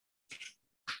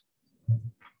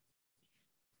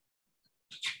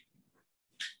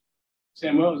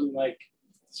Sam, what was it like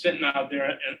sitting out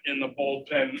there in the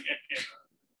bullpen on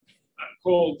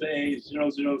cold days,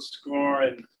 0-0 score,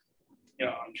 and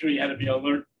I'm sure you had to be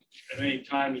alert at any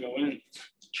time to go in.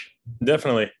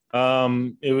 Definitely.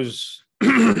 It was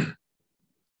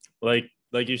like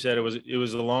you said, it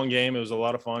was a long game. It was a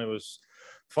lot of fun. It was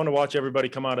fun to watch everybody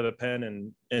come out of the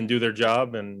pen and do their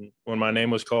job. And when my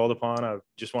name was called upon, I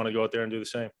just want to go out there and do the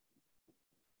same.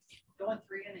 Going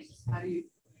 3 innings,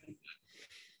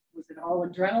 was it all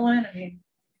adrenaline? I mean,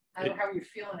 how are you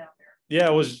feeling out there? Yeah,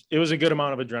 it was a good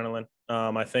amount of adrenaline.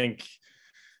 I think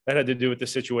that had to do with the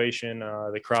situation.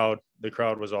 The crowd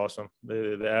was awesome.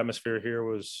 The atmosphere here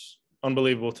was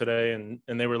unbelievable today, and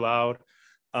they were loud.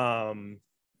 But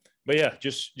yeah,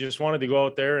 just wanted to go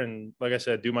out there and, like I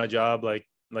said, do my job like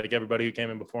everybody who came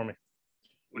in before me.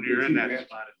 When you're in that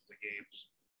spot of the game,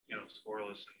 scoreless,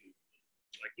 and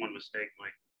like one mistake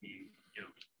might be,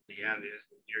 the end.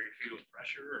 You're feeling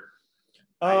pressure,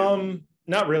 or?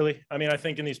 Not really. I mean, I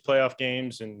think in these playoff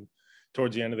games and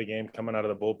towards the end of the game, coming out of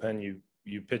the bullpen,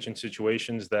 you pitch in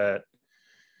situations that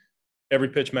every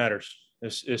pitch matters,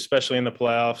 especially in the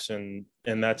playoffs, and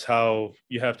that's how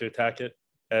you have to attack it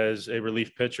as a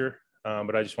relief pitcher.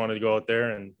 But I just wanted to go out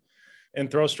there and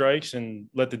throw strikes and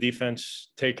let the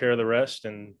defense take care of the rest,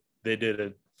 and they did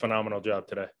a phenomenal job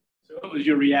today. So what was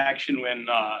your reaction when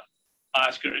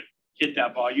Oscar hit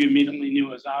that ball? You immediately knew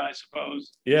it was out, I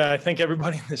suppose. Yeah, I think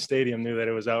everybody in the stadium knew that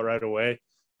it was out right away.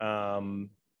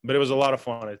 But it was a lot of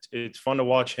fun. It's fun to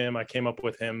watch him. I came up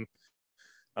with him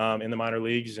in the minor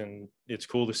leagues, and it's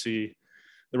cool to see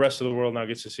the rest of the world now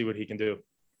gets to see what he can do.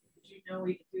 Did you know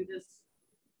he could do this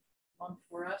long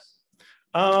for us?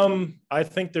 I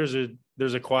think there's a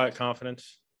quiet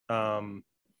confidence in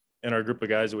our group of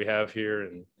guys that we have here,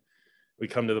 and we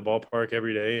come to the ballpark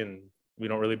every day, and we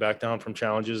don't really back down from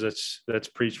challenges. That's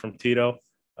preached from Tito,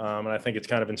 and I think it's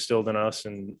kind of instilled in us,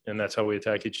 and that's how we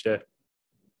attack each day.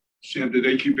 Sam, did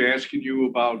they keep asking you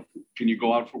about, can you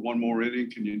go out for one more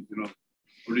inning? Can you,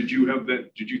 or did you have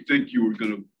that? Did you think you were going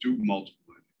to do multiple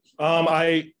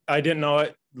innings? I didn't know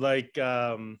it. I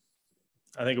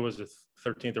think it was the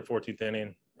 13th or 14th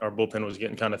inning. Our bullpen was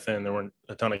getting kind of thin. There weren't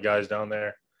a ton of guys down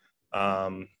there.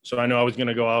 So I know I was going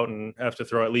to go out and have to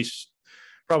throw at least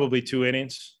probably 2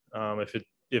 innings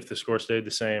if the score stayed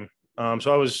the same.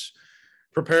 So I was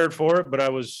prepared for it, but I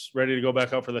was ready to go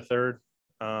back out for the third,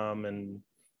 and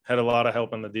had a lot of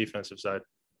help on the defensive side.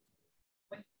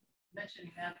 You mentioned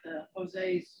that the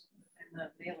Jose's and the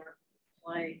Naylor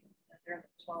play that they're in the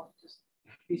 12. Just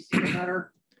be seeing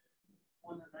better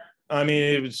more than that. I mean,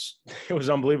 it was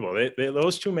unbelievable.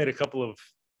 Those two made a couple of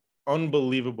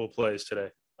unbelievable plays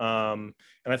today. And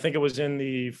I think it was in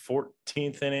the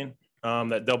 14th inning,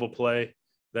 that double play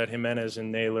that Jimenez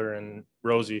and Naylor and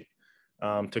Rosie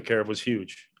took care of was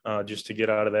huge, just to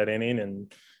get out of that inning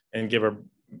and give our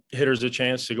hitters a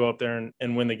chance to go up there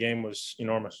and win the game was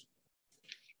enormous.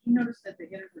 You noticed that the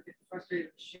hitters were getting frustrated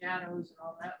with shadows and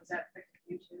all that. Was that affecting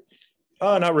you too?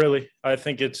 Not really. I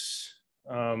think it's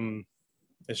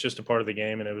just a part of the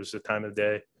game, and it was the time of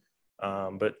day.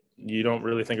 But you don't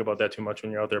really think about that too much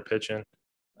when you're out there pitching.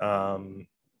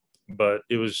 But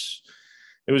it was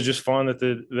just fun that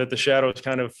the shadows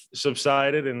kind of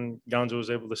subsided and Gonzo was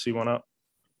able to see one up.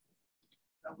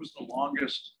 That was the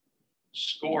longest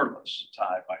scoreless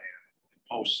tie by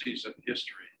postseason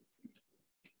history.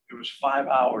 It was 5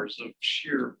 hours of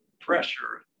sheer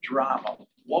pressure and drama.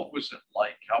 What was it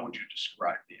like? How would you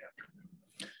describe the afternoon?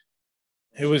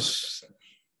 It was,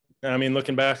 I mean,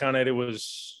 looking back on it,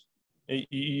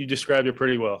 you described it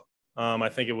pretty well. I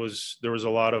think there was a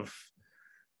lot of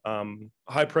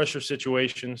high pressure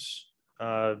situations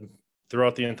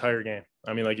throughout the entire game.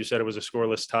 I mean, like you said, it was a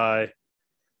scoreless tie,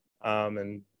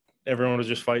 and everyone was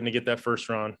just fighting to get that first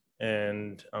run.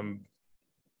 And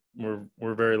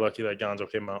we're very lucky that Gonzo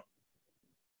came out.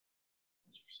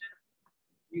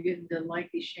 You getting to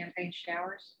like these champagne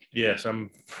showers? Yes,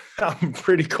 I'm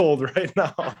pretty cold right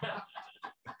now. Great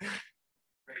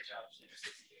job.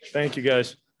 Thank you,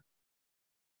 guys.